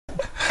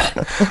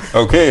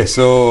Okay,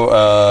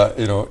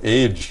 so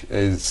age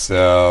is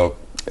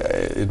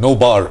no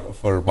bar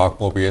for Mark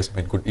Mobius. I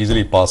mean, could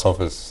easily pass off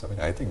as,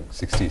 I think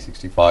 60,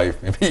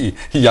 65, maybe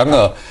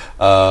younger.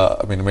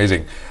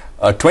 Amazing.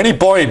 20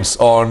 points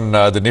on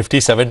the Nifty.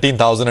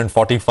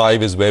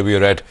 17,045 is where we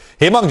are at.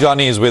 Hemang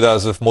Jani is with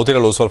us of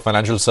Motilal Oswal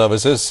Financial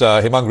Services.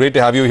 Hemang, great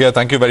to have you here.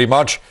 Thank you very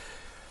much.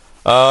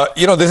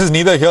 This is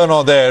neither here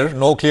nor there.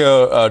 No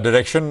clear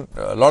direction.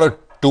 A lot of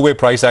two-way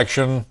price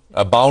action,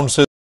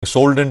 bounces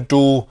sold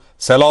into,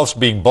 sell-offs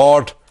being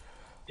bought.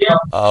 Yeah.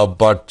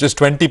 But just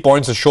 20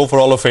 points is show for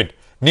all of it.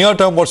 Near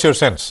term, what's your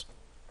sense?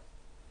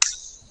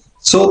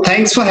 So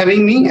thanks for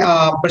having me.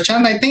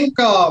 Prashant, I think,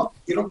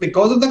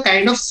 because of the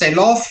kind of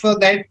sell-off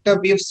that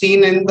we have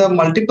seen and the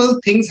multiple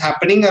things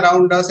happening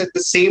around us at the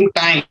same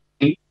time,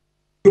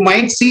 you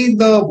might see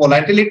the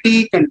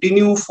volatility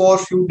continue for a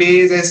few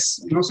days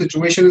as,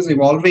 situation is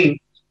evolving.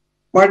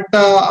 But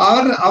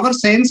our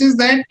sense is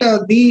that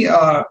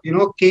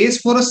the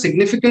case for a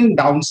significant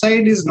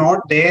downside is not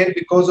there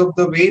because of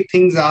the way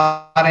things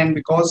are, and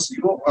because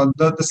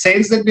the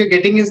sense that we are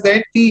getting is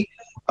that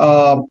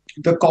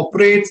the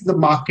corporates, the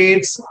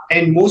markets,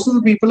 and most of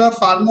the people are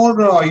far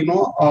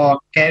more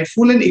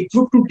careful and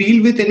equipped to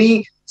deal with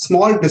any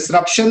small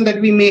disruption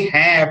that we may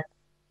have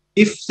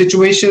if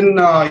situation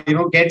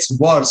gets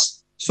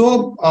worse.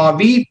 So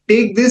we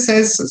take this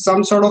as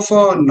some sort of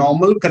a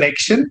normal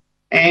correction.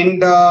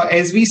 And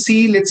as we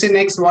see, let's say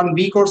next 1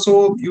 week or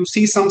so, you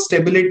see some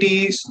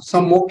stability,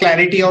 some more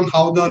clarity on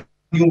how the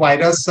new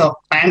virus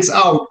pans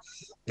out.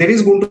 There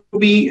is going to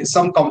be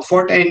some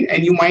comfort,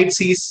 and you might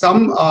see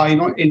some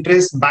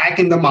interest back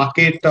in the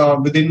market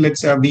within, let's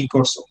say, a week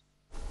or so.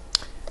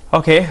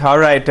 Okay, all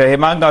right,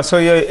 Hemang. So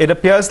it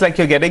appears like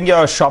you're getting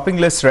your shopping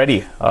list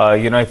ready.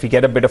 If you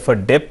get a bit of a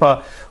dip,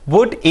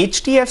 would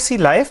HDFC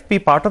Life be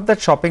part of that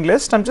shopping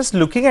list? I'm just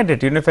looking at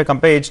it. If I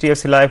compare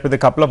HDFC Life with a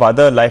couple of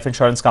other life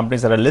insurance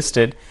companies that are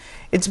listed,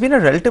 it's been a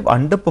relative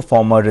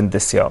underperformer in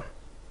this year.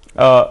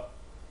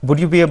 Would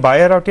you be a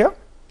buyer out here?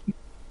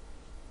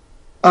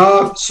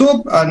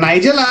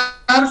 Nigel,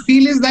 our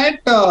feel is that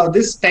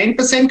this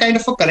 10% kind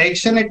of a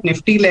correction at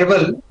Nifty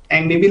level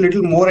and maybe a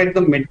little more at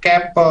the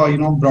mid-cap,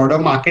 broader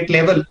market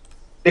level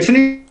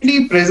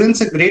definitely presents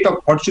a great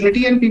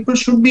opportunity, and people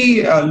should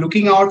be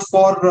looking out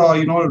for,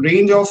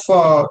 range of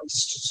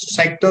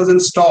sectors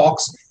and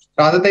stocks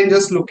rather than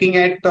just looking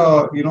at,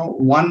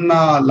 one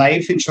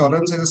life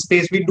insurance as a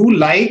space. We do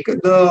like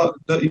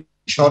the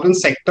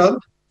insurance sector.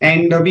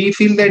 And we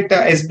feel that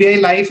SBI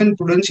Life and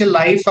Prudential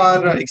Life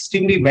are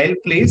extremely well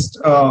placed,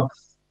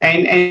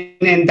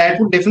 and that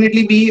would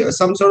definitely be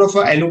some sort of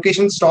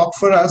allocation stock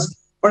for us.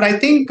 But I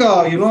think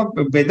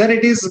whether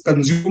it is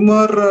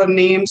consumer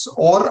names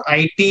or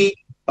IT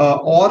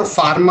or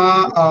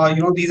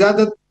pharma, these are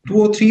the 2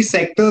 or 3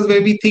 sectors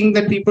where we think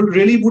that people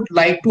really would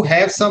like to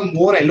have some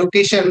more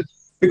allocation,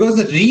 because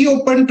the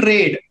reopen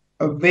trade,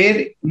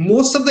 where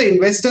most of the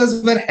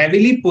investors were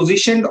heavily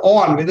positioned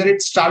on, whether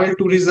it's travel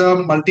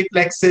tourism,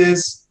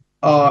 multiplexes,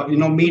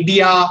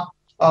 media,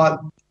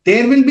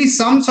 there will be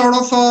some sort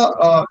of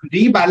a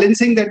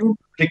rebalancing that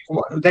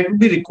would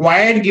be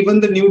required given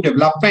the new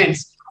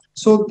developments.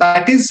 So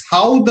that is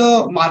how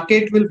the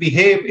market will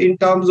behave in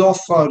terms of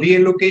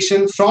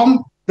reallocation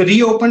from the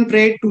reopen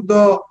trade to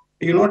the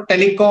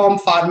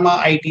telecom,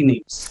 pharma, IT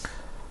names.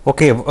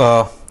 Okay.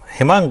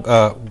 Hemang,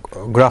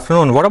 good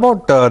afternoon. What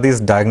about these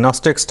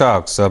diagnostic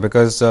stocks?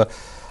 Because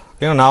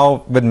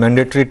now with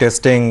mandatory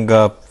testing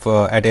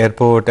at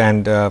airport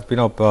and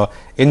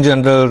in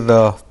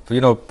general,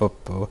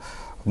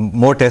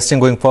 more testing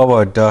going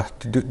forward, do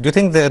you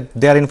think that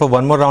they are in for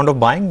one more round of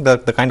buying,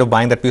 the kind of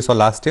buying that we saw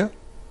last year?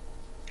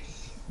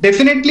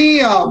 Definitely,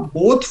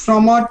 both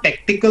from a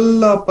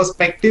tactical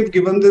perspective,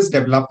 given this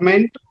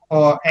development,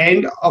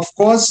 and of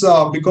course,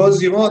 because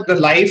the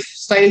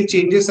lifestyle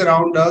changes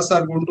around us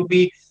are going to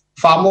be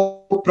far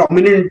more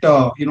prominent,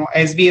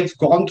 as we have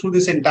gone through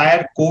this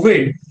entire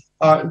COVID.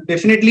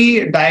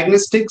 Definitely,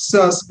 diagnostics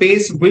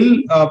space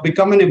will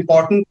become an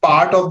important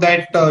part of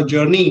that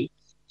journey.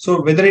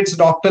 So whether it's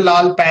Dr.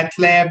 Lal Path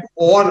Lab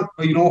or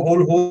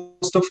whole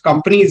host of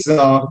companies,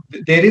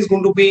 there is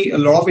going to be a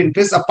lot of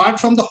interest apart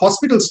from the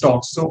hospital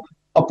stocks. So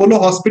Apollo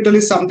Hospital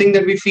is something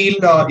that we feel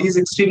is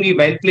extremely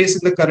well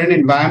placed in the current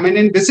environment,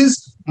 and this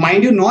is,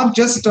 mind you, not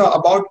just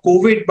about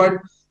COVID, but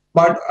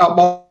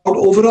about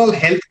overall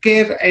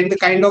healthcare and the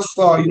kind of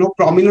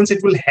prominence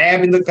it will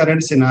have in the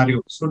current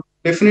scenario. So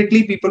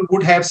definitely people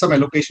would have some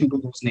allocation to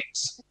those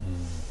names.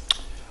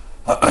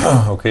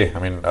 Okay, I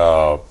mean,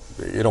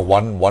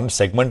 one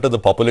segment of the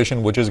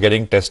population which is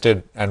getting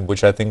tested and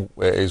which I think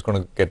is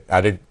going to get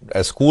added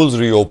as schools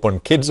reopen,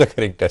 kids are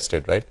getting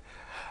tested, right?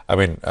 I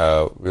mean,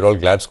 we're all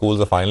glad schools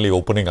are finally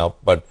opening up,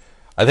 but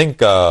I think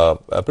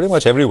pretty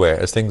much everywhere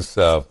as things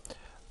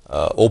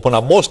open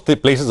up, most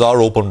places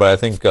are open, but I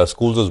think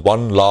schools is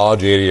one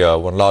large area,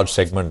 one large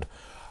segment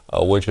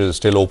which is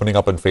still opening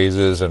up in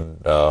phases,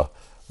 and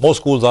most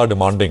schools are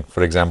demanding,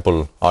 for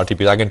example,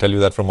 RTPs. I can tell you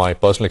that from my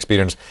personal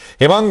experience.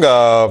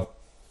 Hemang,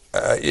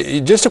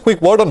 just a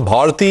quick word on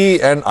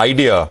Bharti and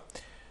Idea.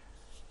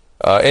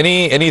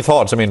 Any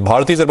thoughts? I mean,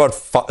 Bharti is at about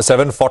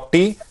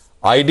 740.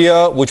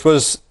 Idea, which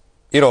was,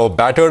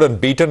 battered and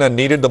beaten and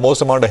needed the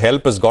most amount of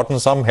help, has gotten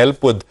some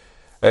help with,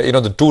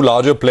 the two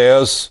larger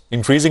players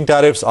increasing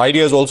tariffs.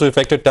 Idea has also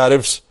affected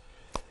tariffs.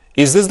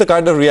 Is this the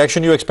kind of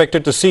reaction you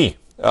expected to see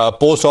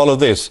post all of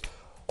this?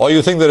 Or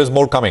you think there is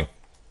more coming?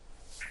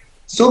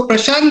 So,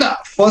 Prashant,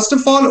 first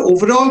of all,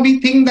 overall, we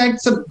think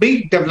that's a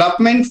big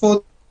development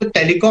for the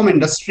telecom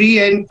industry,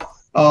 and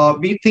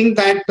we think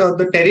that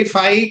the tariff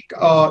hike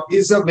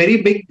is a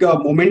very big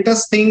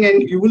momentous thing,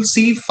 and you will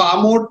see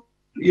far more,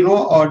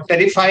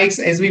 tariff hikes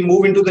as we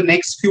move into the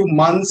next few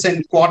months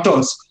and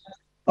quarters.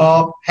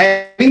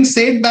 Having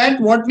said that,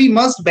 what we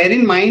must bear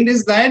in mind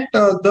is that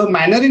the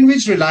manner in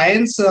which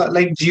Reliance,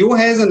 like Jio,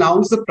 has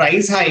announced the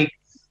price hike,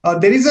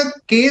 there is a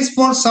case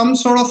for some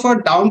sort of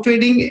a down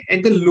trading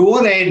at the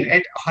lower end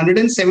at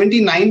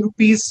 179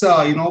 rupees,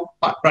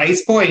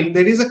 price point.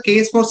 There is a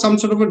case for some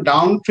sort of a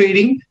down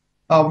trading,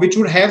 which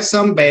would have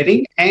some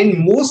bearing. And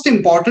most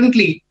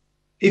importantly,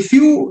 if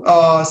you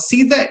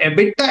see the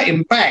EBITDA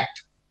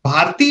impact,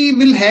 Bharti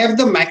will have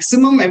the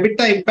maximum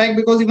EBITDA impact,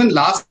 because even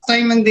last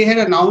time when they had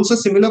announced a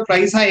similar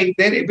price hike,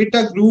 their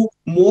EBITDA grew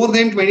more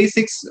than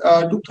 26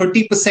 to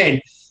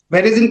 30%.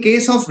 Whereas in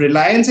case of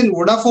Reliance and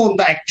Vodafone,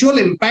 the actual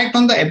impact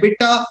on the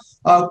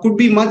EBITDA could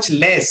be much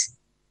less.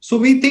 So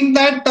we think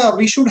that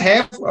we should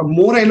have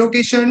more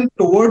allocation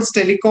towards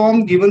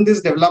telecom given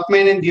this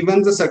development and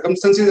given the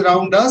circumstances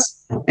around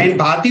us. And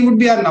Bharti would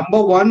be our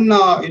number one,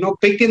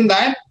 pick in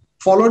that,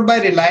 followed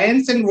by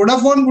Reliance. And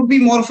Vodafone would be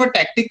more of a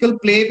tactical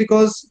play,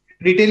 because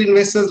retail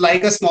investors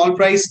like a small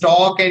price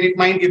stock and it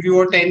might give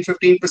you a 10,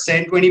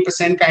 15%,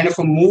 20% kind of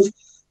a move.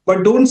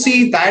 But don't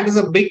see that as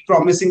a big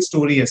promising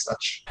story as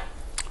such.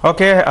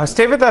 Okay,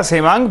 stay with us,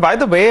 Hemang. By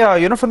the way,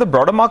 from the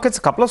broader markets,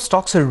 a couple of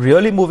stocks are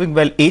really moving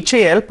well.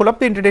 HAL, pull up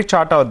the intraday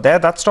chart out there.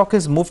 That stock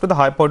is moved to the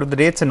high point of the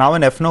day. It's now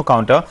an F&O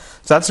counter.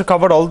 So that's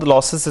recovered all the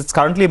losses. It's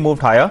currently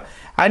moved higher.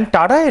 And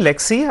Tata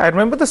Elxsi, I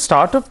remember the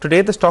start of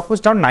today, the stock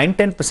was down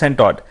 9-10%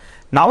 odd.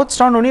 Now it's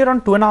down only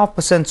around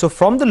 2.5%. So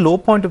from the low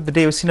point of the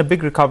day, we've seen a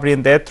big recovery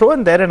in there. Throw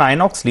in there an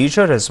Inox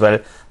Leisure as well.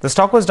 The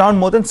stock was down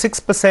more than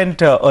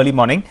 6% early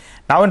morning.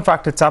 Now, in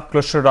fact, it's up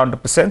close to around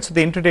 1%. So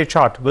the intraday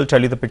chart will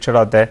tell you the picture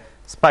out there,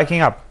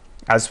 spiking up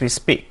as we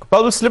speak.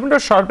 Well, we'll slip into a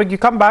short break. You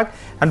come back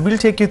and we'll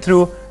take you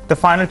through the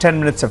final 10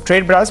 minutes of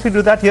trade. But as we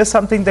do that, here's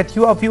something that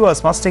you, our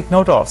viewers, must take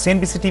note of.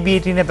 CNBC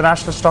TV18 at the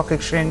National Stock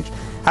Exchange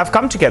have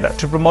come together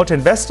to promote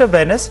investor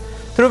awareness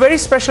through a very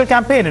special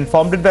campaign,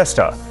 Informed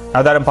Investor.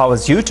 Now that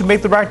empowers you to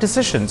make the right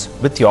decisions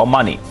with your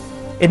money.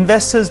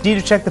 Investors need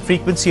to check the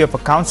frequency of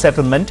account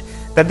settlement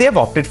that they have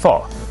opted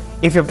for.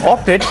 If you've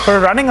opted for a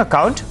running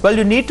account, well,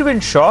 you need to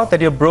ensure that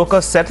your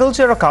broker settles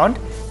your account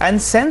and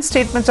sends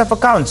statements of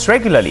accounts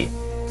regularly,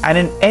 and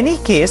in any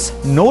case,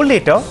 no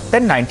later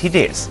than 90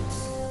 days.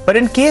 But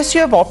in case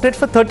you have opted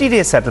for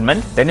 30-day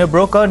settlement, then your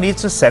broker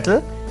needs to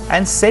settle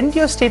and send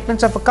your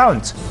statements of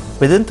accounts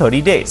within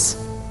 30 days.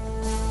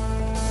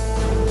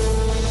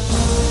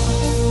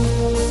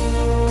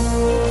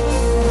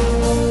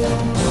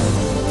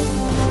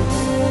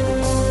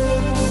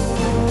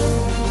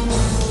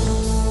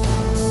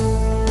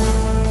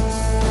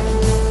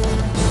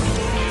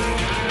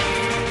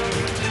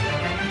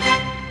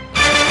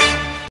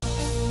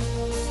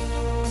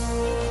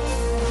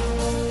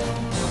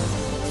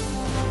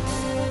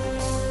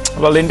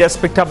 Well, India's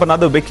picked up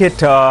another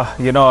wicket,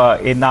 in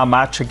our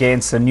match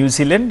against New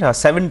Zealand.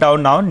 7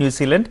 down now, New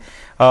Zealand.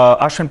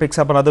 Ashwin picks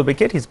up another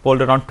wicket. He's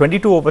bowled around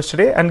 22 overs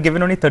today and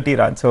given only 30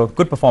 runs. So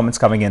good performance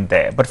coming in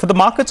there. But for the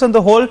markets on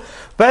the whole,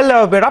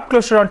 well, we're up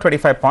close to around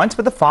 25 points.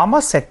 But the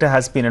pharma sector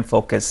has been in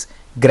focus.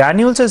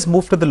 Granules has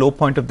moved to the low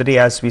point of the day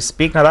as we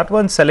speak. Now that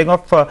one's selling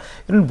off,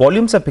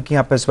 volumes are picking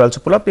up as well. So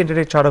pull up the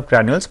intraday chart of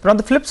granules. But on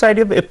the flip side,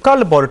 you have Ipca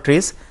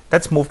Laboratories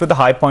that's moved to the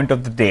high point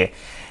of the day.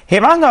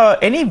 Hemang,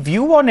 any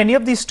view on any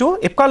of these two?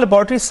 Ipca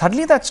Laboratories,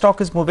 suddenly that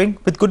stock is moving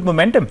with good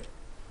momentum.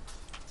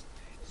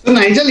 So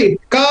Nigel,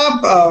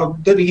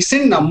 Ipca, the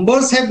recent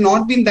numbers have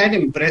not been that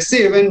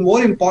impressive, and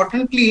more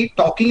importantly,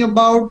 talking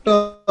about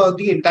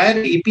the entire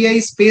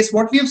API space,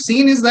 what we have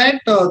seen is that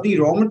the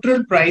raw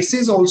material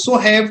prices also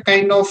have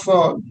kind of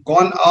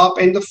gone up,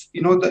 and the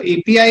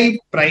API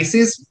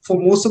prices for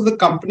most of the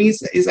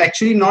companies is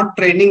actually not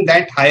trending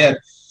that higher.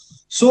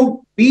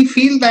 So we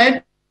feel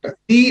that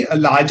the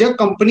larger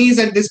companies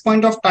at this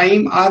point of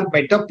time are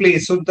better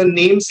placed. So the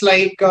names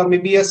like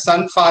maybe a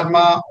Sun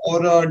Pharma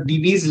or a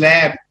Divi's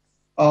Lab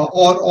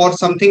or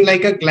something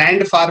like a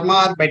Gland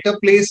Pharma are better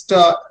placed,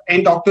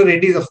 and Dr.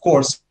 Reddy's, of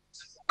course,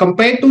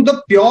 compared to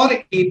the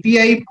pure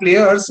API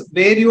players,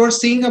 where you are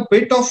seeing a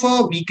bit of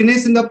a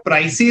weakness in the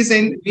prices,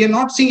 and we are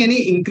not seeing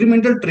any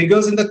incremental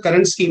triggers in the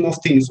current scheme of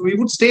things. So we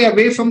would stay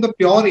away from the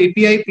pure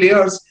API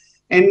players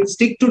and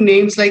stick to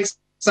names like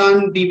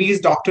Sun, Divi's,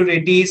 Dr.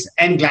 Reddy's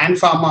and Gland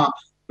Pharma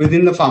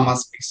within the pharma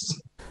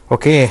space.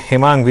 Okay,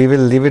 Hemang, we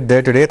will leave it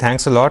there today.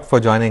 Thanks a lot for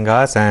joining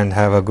us and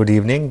have a good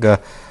evening. Well,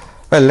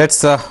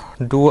 let's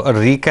do a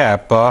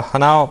recap.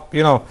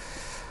 Now,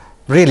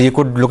 really, you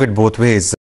could look at both ways.